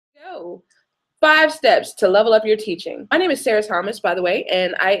So, 5 steps to level up your teaching. My name is Sarah Thomas, by the way,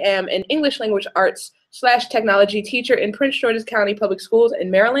 and I am an English language arts / technology teacher in Prince George's County Public Schools in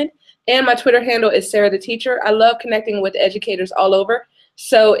Maryland. And my Twitter handle is Sarah the Teacher. I love connecting with educators all over.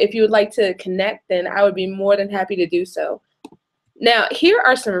 So if you would like to connect, then I would be more than happy to do so. Now, here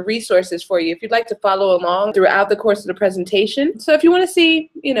are some resources for you if you'd like to follow along throughout the course of the presentation. So if you want to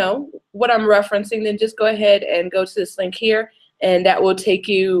see, what I'm referencing, then just go ahead and go to this link here, and that will take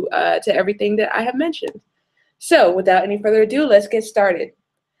you to everything that I have mentioned. So without any further ado, let's get started.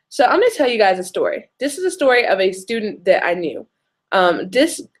 So I'm going to tell you guys a story. This is a story of a student that I knew.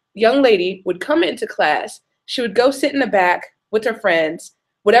 This young lady would come into class. She would go sit in the back with her friends.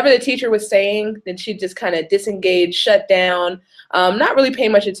 Whatever the teacher was saying, then she'd just kind of disengage, shut down, not really pay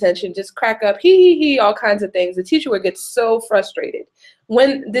much attention, just crack up, hee, all kinds of things. The teacher would get so frustrated.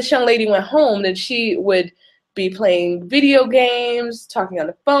 When this young lady went home, then she would be playing video games, talking on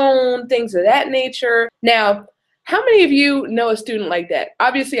the phone, things of that nature. Now, how many of you know a student like that?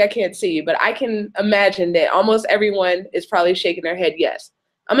 Obviously, I can't see you, but I can imagine that almost everyone is probably shaking their head yes.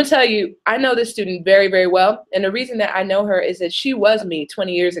 I'm going to tell you, I know this student very, very well, and the reason that I know her is that she was me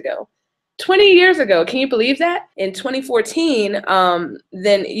 20 years ago. 20 years ago, can you believe that? In 2014,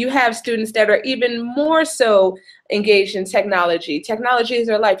 then you have students that are even more so engaged in technology. Technology is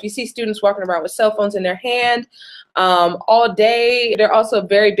their life. You see students walking around with cell phones in their hand all day. They're also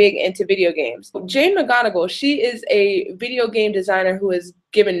very big into video games. Jane McGonigal, she is a video game designer who has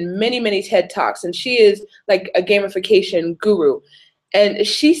given many, many TED Talks, and she is like a gamification guru. And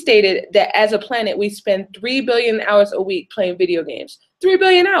she stated that as a planet, we spend 3 billion hours a week playing video games. 3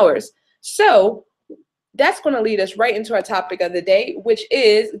 billion hours. So that's going to lead us right into our topic of the day, which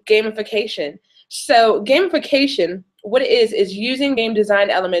is gamification. So gamification, what it is using game design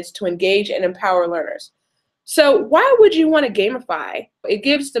elements to engage and empower learners. So why would you want to gamify? It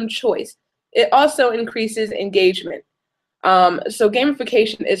gives them choice. It also increases engagement. So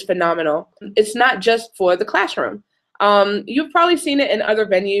gamification is phenomenal. It's not just for the classroom. You've probably seen it in other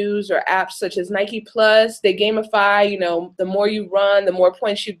venues or apps such as Nike Plus. They gamify, the more you run, the more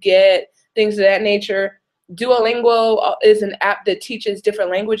points you get, things of that nature. Duolingo is an app that teaches different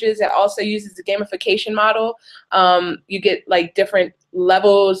languages that also uses the gamification model. You get like different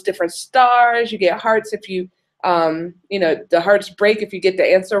levels, different stars. You get hearts if you, the hearts break if you get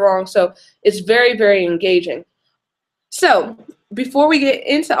the answer wrong. So it's very, very engaging. So before we get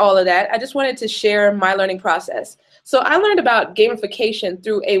into all of that, I just wanted to share my learning process. So I learned about gamification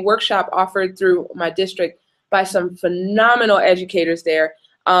through a workshop offered through my district by some phenomenal educators there.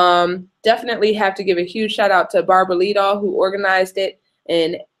 Definitely have to give a huge shout out to Barbara Leadall, who organized it,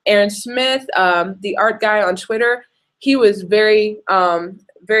 and Aaron Smith, the art guy on Twitter. He was very,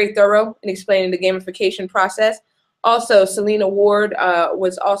 very thorough in explaining the gamification process. Also, Selena Ward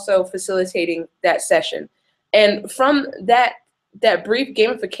was also facilitating that session. And from that brief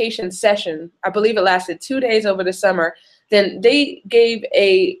gamification session, I believe it lasted 2 days over the summer, then they gave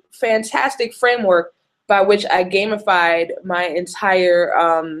a fantastic framework by which I gamified my entire,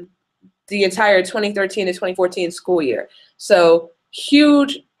 the entire 2013 to 2014 school year. So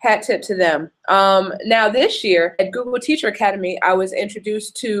huge hat tip to them. Now this year at Google Teacher Academy, I was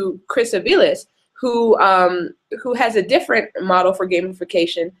introduced to Chris Aviles, who has a different model for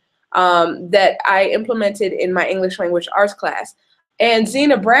gamification that I implemented in my English language arts class. And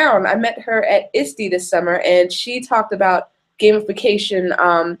Zena Brown, I met her at ISTE this summer, and she talked about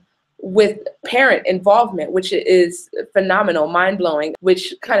gamification with parent involvement, which is phenomenal, mind-blowing,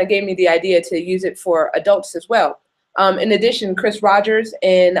 which kind of gave me the idea to use it for adults as well. In addition, Chris Rogers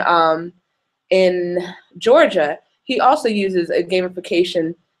in Georgia, he also uses a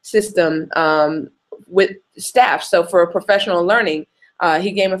gamification system with staff. So for professional learning,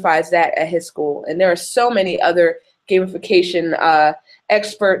 he gamifies that at his school. And there are so many other gamification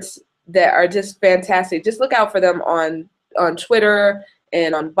experts that are just fantastic. Just look out for them on Twitter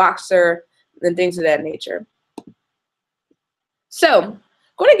and on Voxer and things of that nature. So I'm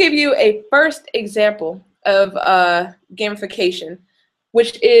going to give you a first example of gamification,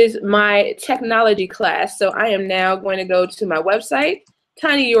 which is my technology class. So I am now going to go to my website,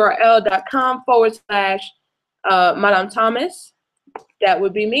 tinyurl.com/Madame Thomas. That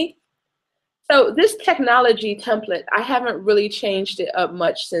would be me. So this technology template, I haven't really changed it up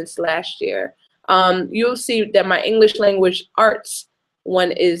much since last year. You'll see that my English language arts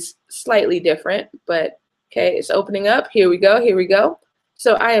one is slightly different, but okay, it's opening up. Here we go, here we go.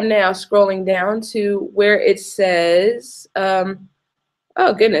 So I am now scrolling down to where it says, oh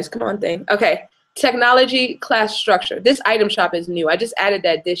goodness, come on thing. Okay, technology class structure. This item shop is new. I just added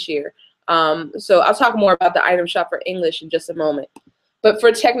that this year. So I'll talk more about the item shop for English in just a moment. But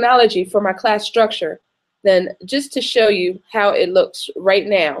for technology, for my class structure, then just to show you how it looks right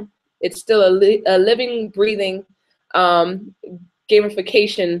now, it's still a living, breathing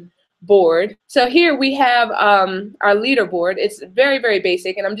gamification board. So here we have our leaderboard. It's very, very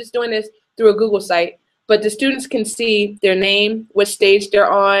basic, and I'm just doing this through a Google site, but the students can see their name, what stage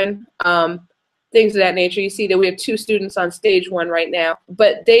they're on, things of that nature. You see that we have 2 students on stage 1 right now,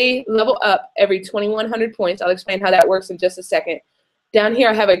 but they level up every 2,100 points. I'll explain how that works in just a second. Down here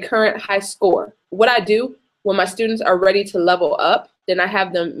I have a current high score. What I do when my students are ready to level up, then I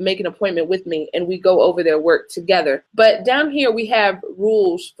have them make an appointment with me and we go over their work together. But down here we have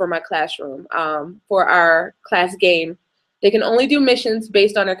rules for my classroom, for our class game. They can only do missions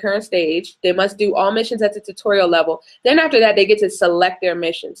based on their current stage. They must do all missions at the tutorial level. Then after that, they get to select their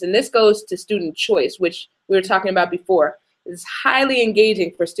missions. And this goes to student choice, which we were talking about before. It's highly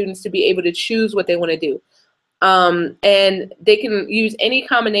engaging for students to be able to choose what they want to do. And they can use any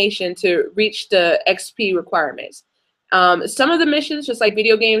combination to reach the XP requirements. Some of the missions, just like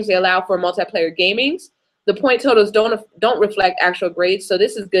video games, they allow for multiplayer gamings. The point totals don't reflect actual grades, so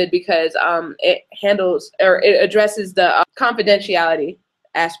this is good because it handles or it addresses the confidentiality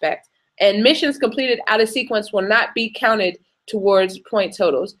aspect. And missions completed out of sequence will not be counted towards point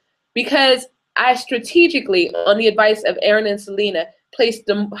totals because I strategically, on the advice of Aaron and Selena, placed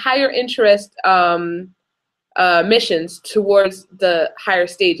the higher interest missions towards the higher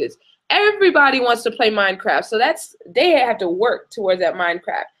stages. Everybody wants to play Minecraft, so they have to work towards that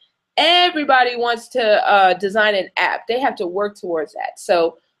Minecraft. Everybody wants to design an app. They have to work towards that.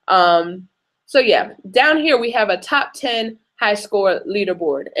 So yeah, down here we have a top 10 high score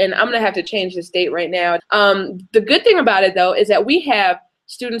leaderboard, and I'm gonna have to change this date right now. The good thing about it though is that we have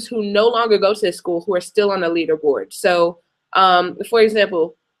students who no longer go to this school who are still on the leaderboard. So for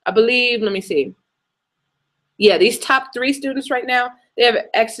example, I believe, let me see. Yeah, these top 3 students right now, they have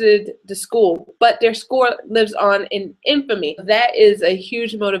exited the school, but their score lives on in infamy. That is a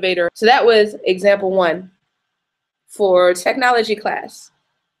huge motivator. So that was example 1 for technology class.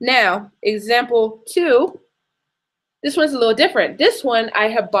 Now, example 2, this one's a little different. This one I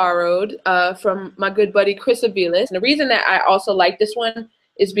have borrowed from my good buddy Chris Aviles. And the reason that I also like this one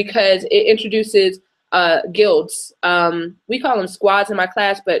is because it introduces guilds. We call them squads in my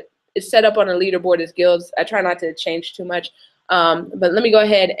class, but it's set up on a leaderboard as guilds. I try not to change too much. But let me go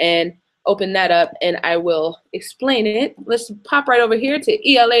ahead and open that up and I will explain it. Let's pop right over here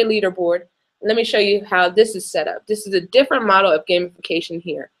to ELA leaderboard. Let me show you how this is set up. This is a different model of gamification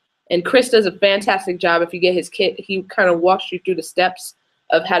here. And Chris does a fantastic job. If you get his kit, he kind of walks you through the steps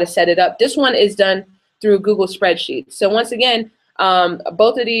of how to set it up. This one is done through Google Spreadsheets. So once again,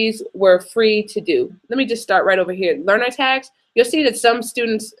 both of these were free to do. Let me just start right over here. Learner tags. You'll see that some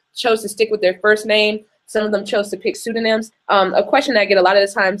students chose to stick with their first name. Some of them chose to pick pseudonyms. A question I get a lot of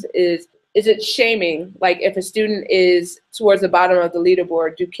the times is it shaming? Like if a student is towards the bottom of the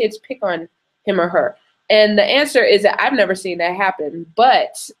leaderboard, do kids pick on him or her? And the answer is that I've never seen that happen,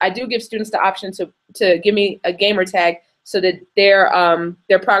 but I do give students the option to give me a gamer tag so that their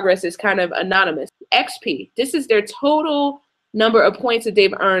progress is kind of anonymous. XP, this is their total number of points that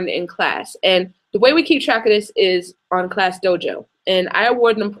they've earned in class. And the way we keep track of this is on Class Dojo. And I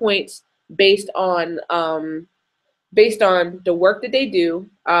award them points based on the work that they do,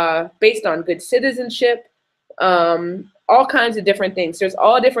 based on good citizenship, all kinds of different things. There's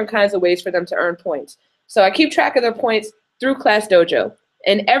all different kinds of ways for them to earn points. So I keep track of their points through Class Dojo.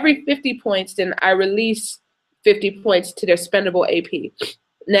 And every 50 points, then I release 50 points to their spendable AP.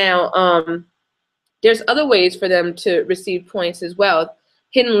 Now, there's other ways for them to receive points as well,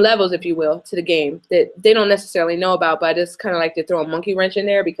 hidden levels, if you will, to the game that they don't necessarily know about, but I just kind of like to throw a monkey wrench in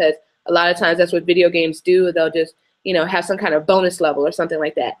there because a lot of times that's what video games do. They'll just, have some kind of bonus level or something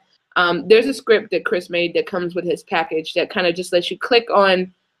like that. There's a script that Chris made that comes with his package that kind of just lets you click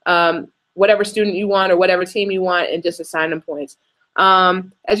on whatever student you want or whatever team you want and just assign them points.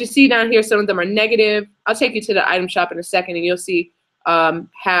 As you see down here, some of them are negative. I'll take you to the item shop in a second and you'll see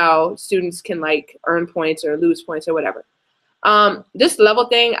how students can earn points or lose points or whatever. This level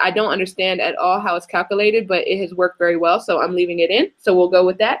thing, I don't understand at all how it's calculated, but it has worked very well, so I'm leaving it in. So we'll go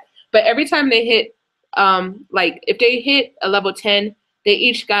with that. But every time they hit, if they hit a level 10, they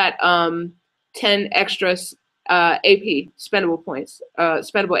each got 10 extra AP, spendable points,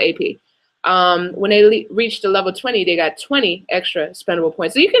 spendable AP. When they reached the level 20, they got 20 extra spendable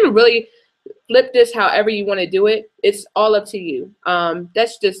points. So you can really flip this however you want to do it. It's all up to you.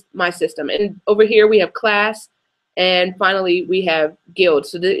 That's just my system. And over here we have class. And finally, we have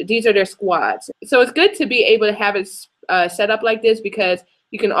guilds. So these are their squads. So it's good to be able to have it set up like this because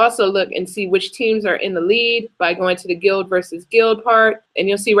You can also look and see which teams are in the lead by going to the guild versus guild part. And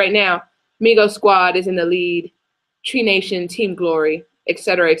you'll see right now, Migo Squad is in the lead, Tree Nation, Team Glory,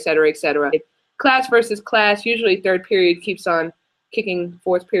 etc., etc., etc. Class versus class, usually third period keeps on kicking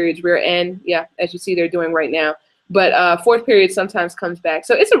fourth period's rear end. Yeah, as you see they're doing right now. But fourth period sometimes comes back.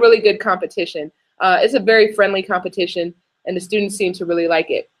 So it's a really good competition. It's a very friendly competition, and the students seem to really like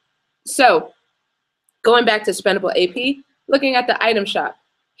it. So going back to Spendable AP, looking at the item shop.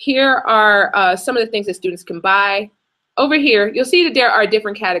 Here are some of the things that students can buy. Over here, you'll see that there are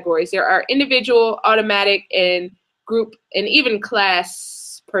different categories. There are individual, automatic, and group, and even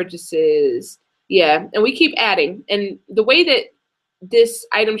class purchases. Yeah, and we keep adding. And the way that this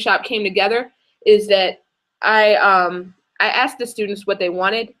item shop came together is that I asked the students what they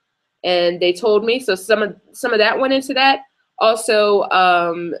wanted, and they told me. So some of that went into that. Also,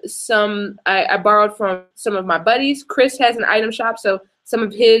 I borrowed from some of my buddies. Chris has an item shop, so some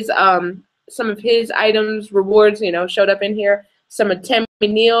of his items, rewards, showed up in here. Some of Tammy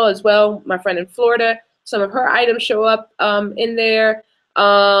Neal as well, my friend in Florida. Some of her items show up in there.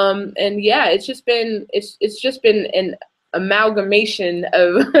 And yeah, it's just been an amalgamation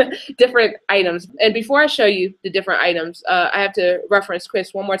of different items. And before I show you the different items, I have to reference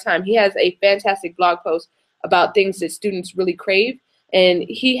Chris one more time. He has a fantastic blog post about things that students really crave, and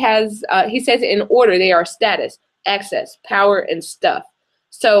he says it in order. They are status, access, power, and stuff.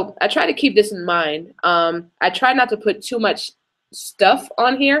 So I try to keep this in mind. I try not to put too much stuff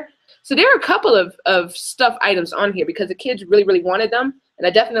on here. So there are a couple of stuff items on here because the kids really, really wanted them, and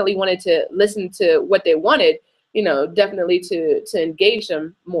I definitely wanted to listen to what they wanted, definitely to engage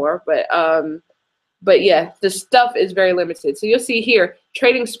them more. But yeah, the stuff is very limited. So you'll see here,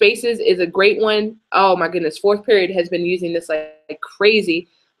 trading spaces is a great one. Oh my goodness, fourth period has been using this like crazy.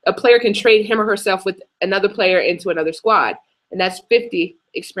 A player can trade him or herself with another player into another squad, and that's 50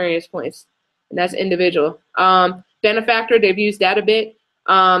 experience points, and that's individual. Benefactor, they've used that a bit,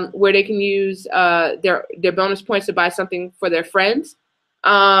 where they can use their bonus points to buy something for their friends.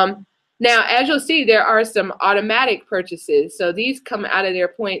 Now, as you'll see, there are some automatic purchases. So these come out of their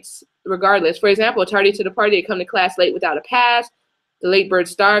points regardless. For example, tardy to the party, they come to class late without a pass. The late bird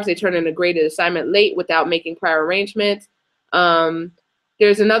starves, they turn in a graded assignment late without making prior arrangements.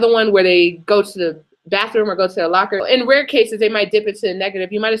 There's another one where they go to the bathroom or go to the locker. In rare cases, they might dip into the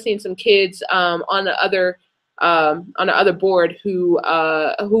negative. You might have seen some kids on the other board who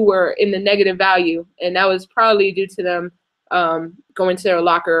were in the negative value, and that was probably due to them going to their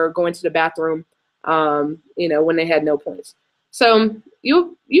locker or going to the bathroom, when they had no points. So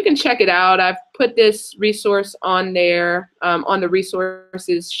you can check it out. I've put this resource on there on the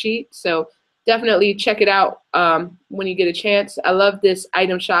resources sheet. So definitely check it out when you get a chance. I love this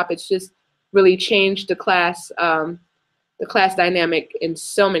item shop. It's just really changed the class dynamic in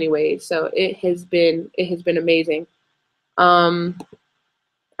so many ways. So it has been amazing. Alrighty,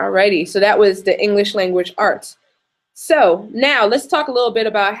 so that was the English language arts. So now let's talk a little bit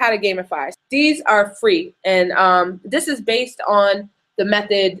about how to gamify. These are free, and this is based on the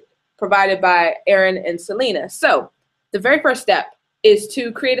method provided by Aaron and Selena. So the very first step is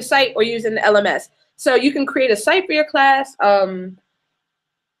to create a site or use an LMS. So you can create a site for your class.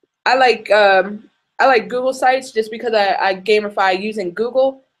 I like Google Sites just because I gamify using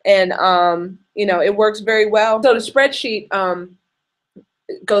Google, and it works very well. So the spreadsheet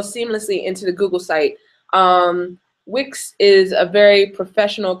goes seamlessly into the Google site. Wix is a very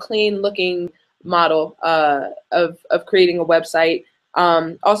professional, clean-looking model of creating a website.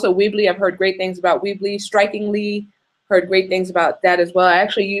 Also, Weebly, I've heard great things about Weebly. Strikingly, heard great things about that as well. I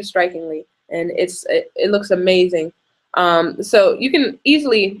actually use Strikingly, and it looks amazing. So you can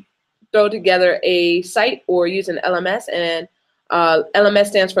easily throw together a site or use an LMS, and LMS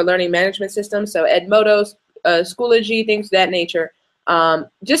stands for Learning Management System. So Edmodo, Schoology, things of that nature.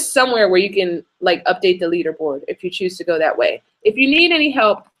 Just somewhere where you can update the leaderboard if you choose to go that way. If you need any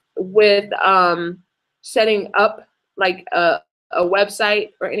help with setting up a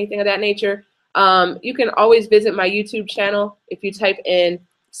website or anything of that nature, you can always visit my YouTube channel. If you type in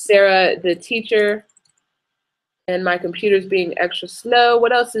Sarah the Teacher, and my computer's being extra slow.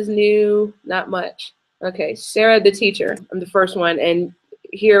 What else is new? Not much. Okay, Sarah the Teacher. I'm the first one, and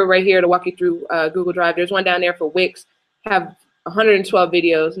right here to walk you through Google Drive. There's one down there for Wix. Have 112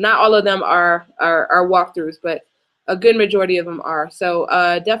 videos. Not all of them are walkthroughs, but a good majority of them are. So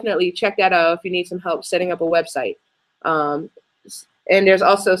definitely check that out if you need some help setting up a website. And there's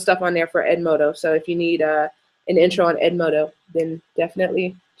also stuff on there for Edmodo. So if you need an intro on Edmodo, then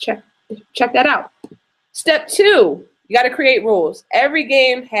definitely check that out. Step 2, you got to create rules. Every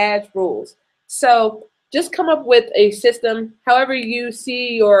game has rules. So just come up with a system, however you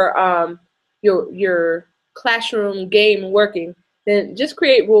see your classroom game working. Then just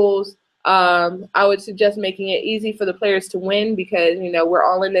create rules. I would suggest making it easy for the players to win, because we're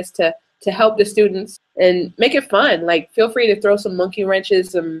all in this to help the students, and make it fun. Like, feel free to throw some monkey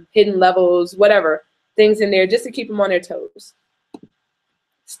wrenches, some hidden levels, whatever things in there, just to keep them on their toes.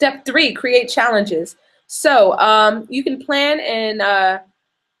 Step 3, create challenges. So you can plan and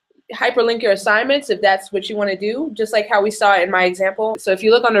hyperlink your assignments if that's what you want to do, just like how we saw in my example. So if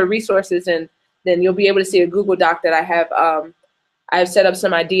you look under resources, and then you'll be able to see a Google Doc that I have. I've set up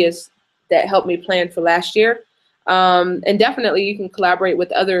some ideas that helped me plan for last year. And definitely you can collaborate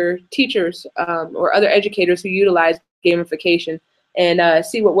with other teachers or other educators who utilize gamification, and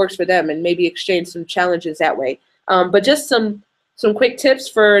see what works for them, and maybe exchange some challenges that way. But just some quick tips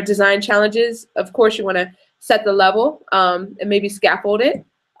for design challenges. Of course, you want to set the level and maybe scaffold it.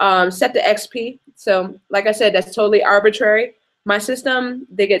 Set the XP. So like I said, that's totally arbitrary. My system,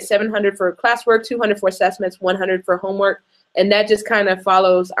 they get 700 for classwork, 200 for assessments, 100 for homework. And that just kind of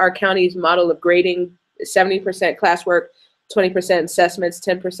follows our county's model of grading: 70% classwork, 20% assessments,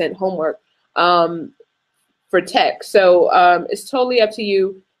 10% homework for tech. So it's totally up to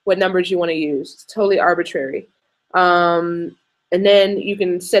you what numbers you want to use. It's totally arbitrary. And then you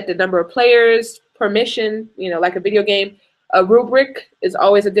can set the number of players, permission, like a video game. A rubric is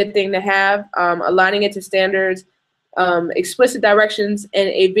always a good thing to have, aligning it to standards, explicit directions, and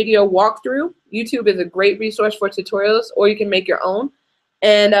a video walkthrough. YouTube is a great resource for tutorials, or you can make your own.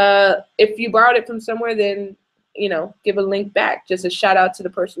 And if you borrowed it from somewhere, then give a link back, just a shout out to the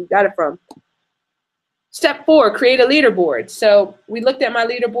person you got it from. Step 4, create a leaderboard. So we looked at my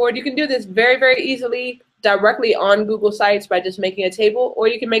leaderboard. You can do this very, very easily directly on Google Sites by just making a table, or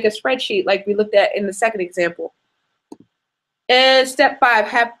you can make a spreadsheet like we looked at in the second example. And step 5,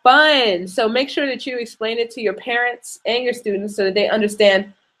 have fun. So make sure that you explain it to your parents and your students so that they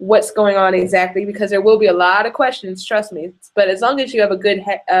understand what's going on exactly, because there will be a lot of questions, trust me. But as long as you have a good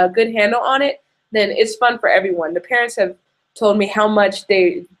handle on it, then it's fun for everyone. The parents have told me how much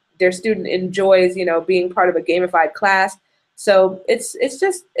their student enjoys, being part of a gamified class. So it's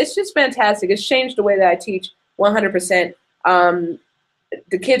just fantastic. It's changed the way that I teach 100%.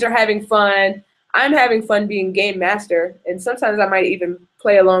 The kids are having fun. I'm having fun being game master, and sometimes I might even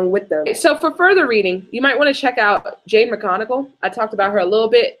play along with them. So for further reading, you might want to check out Jade McGonigal. I talked about her a little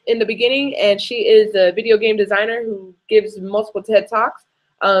bit in the beginning, and she is a video game designer who gives multiple TED Talks.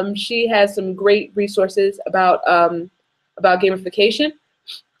 She has some great resources about gamification.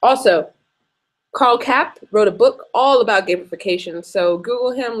 Also, Carl Kapp wrote a book all about gamification. So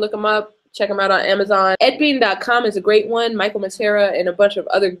Google him, look him up. Check them out on Amazon. Edbean.com is a great one. Michael Matera and a bunch of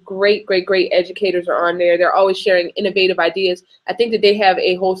other great educators are on there. They're always sharing innovative ideas. I think that they have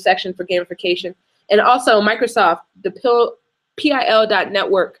a whole section for gamification. And also Microsoft, the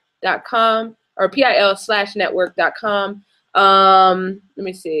pil.network.com or pil/network.com. Let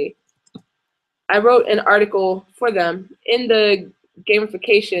me see. I wrote an article for them in the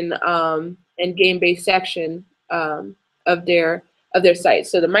gamification and game-based section of their site.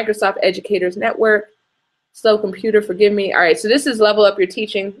 So the Microsoft Educators Network, slow computer, forgive me. All right, so this is level up your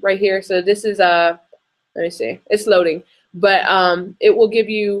teaching right here. So this is let me see, it's loading, but it will give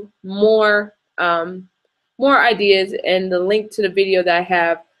you more ideas and the link to the video that I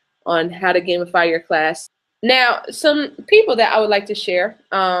have on how to gamify your class. Now, some people that I would like to share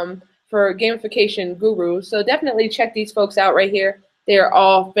for gamification gurus. So definitely check these folks out right here. They are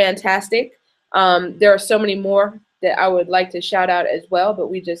all fantastic. There are so many more that I would like to shout out as well,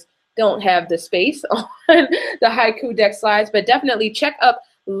 but we just don't have the space on the haiku deck slides. But definitely check up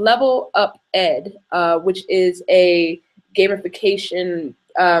Level Up Ed, which is a gamification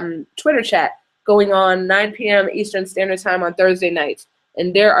Twitter chat going on 9 p.m. Eastern Standard Time on Thursday nights.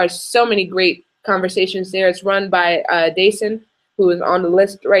 And there are so many great conversations there. It's run by Dason, who is on the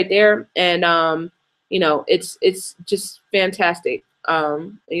list right there. And, it's just fantastic.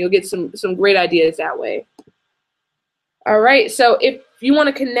 And you'll get some great ideas that way. All right, so if you want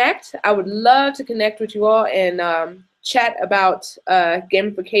to connect, I would love to connect with you all and chat about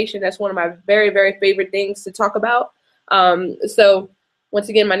gamification. That's one of my very, very favorite things to talk about. So once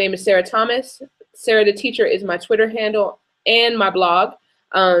again, my name is Sarah Thomas. Sarah the Teacher is my Twitter handle and my blog.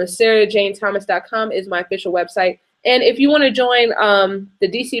 SarahJaneThomas.com is my official website. And if you want to join the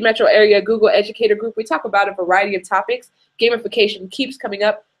DC Metro Area Google Educator Group, we talk about a variety of topics. Gamification keeps coming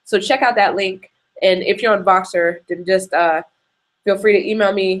up, so check out that link. And if you're on Voxer, then just feel free to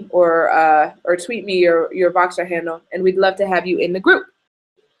email me or tweet me your Voxer handle, and we'd love to have you in the group.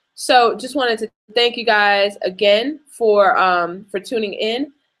 So just wanted to thank you guys again for tuning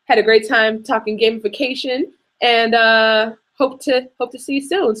in. Had a great time talking gamification, and hope to see you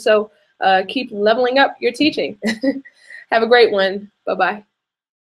soon. So keep leveling up your teaching. Have a great one. Bye-bye.